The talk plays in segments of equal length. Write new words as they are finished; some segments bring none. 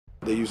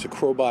They use a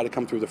crowbar to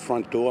come through the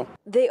front door.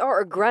 They are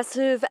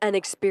aggressive and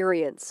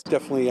experienced.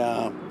 Definitely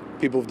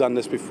people who've done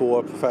this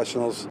before,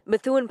 professionals.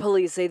 Methuen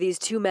police say these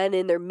two men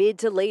in their mid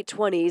to late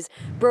 20s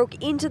broke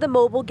into the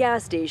mobile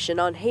gas station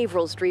on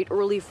Haverhill Street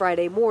early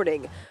Friday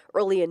morning,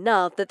 early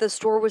enough that the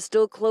store was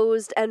still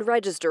closed and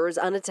registers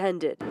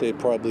unattended. They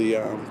probably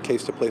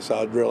cased the place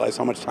out, realized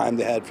how much time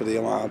they had for the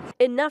alarm.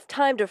 Enough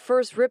time to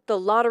first rip the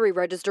lottery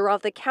register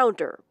off the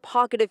counter,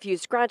 pocket a few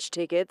scratch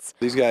tickets.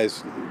 These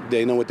guys,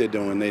 they know what they're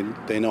doing.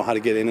 They know how to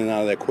get in and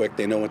out of there quick.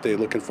 They know what they're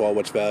looking for,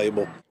 what's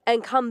valuable.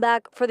 And come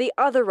back for the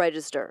other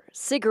register,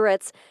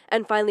 cigarettes,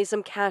 and finally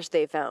some cash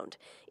they found.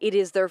 It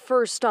is their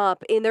first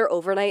stop in their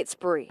overnight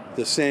spree.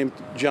 The same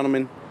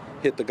gentleman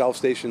hit the Gulf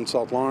Station in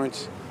South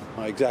Lawrence.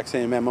 Exact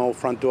same MO,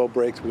 front door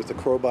breaks with the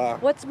crowbar.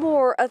 What's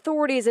more,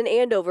 authorities in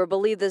Andover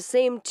believe the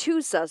same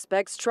two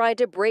suspects tried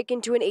to break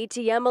into an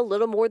ATM a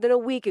little more than a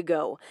week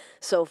ago.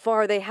 So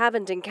far, they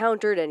haven't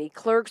encountered any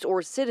clerks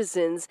or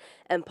citizens,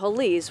 and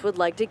police would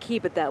like to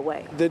keep it that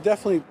way. They're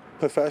definitely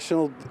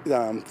professional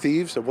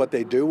thieves of what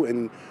they do,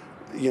 and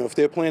if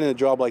they're planning a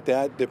job like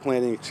that, they're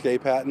planning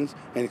escape patterns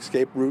and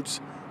escape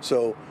routes.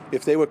 So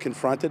if they were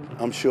confronted,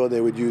 I'm sure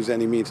they would use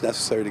any means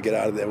necessary to get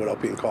out of there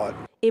without being caught.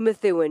 In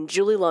Methuen,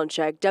 Julie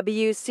Lonchak,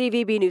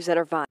 WCVB News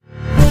Center 5.